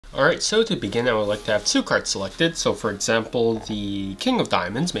Alright, so to begin, I would like to have two cards selected. So for example, the King of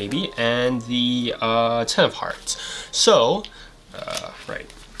Diamonds, maybe, and the Ten of Hearts. So,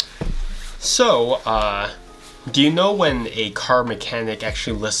 do you know when a car mechanic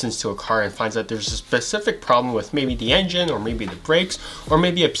actually listens to a car and finds that there's a specific problem with maybe the engine or maybe the brakes, or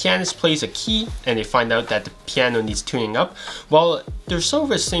maybe a pianist plays a key and they find out that the piano needs tuning up? Well, there's sort of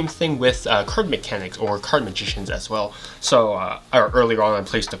the same thing with card mechanics or card magicians as well. So earlier on I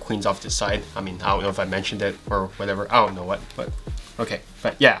placed the queens off the side. I mean, I don't know if I mentioned it or whatever. I don't know what, but okay.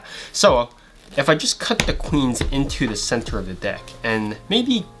 But yeah, so if I just cut the queens into the center of the deck and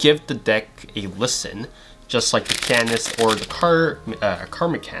maybe give the deck a listen, just like the pianist or the car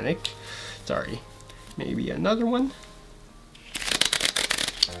mechanic. Sorry, maybe another one.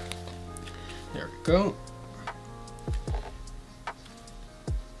 There we go.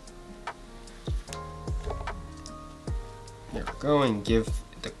 There we go, and give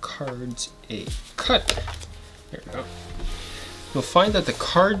the cards a cut. There we go. You'll find that the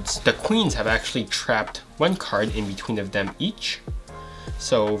queens have actually trapped one card in between of them each.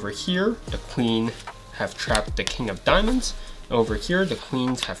 So over here, the queen have trapped the King of Diamonds. Over here, the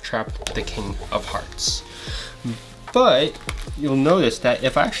queens have trapped the King of Hearts. But you'll notice that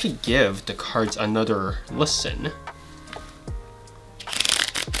if I actually give the cards another listen,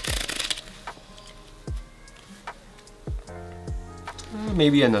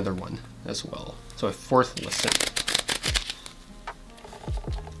 maybe another one as well. So a fourth listen.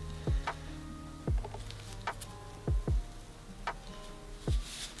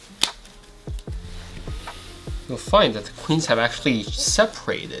 You'll find that the queens have actually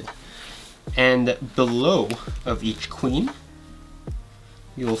separated, and below of each queen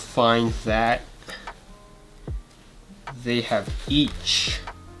you'll find that they have each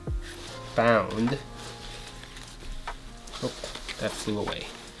found, oh, that flew away.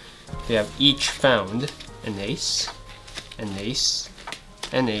 They have each found an ace, an ace,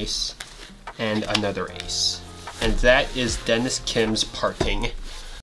 an ace, and another ace. And that is Dennis Kim's parting.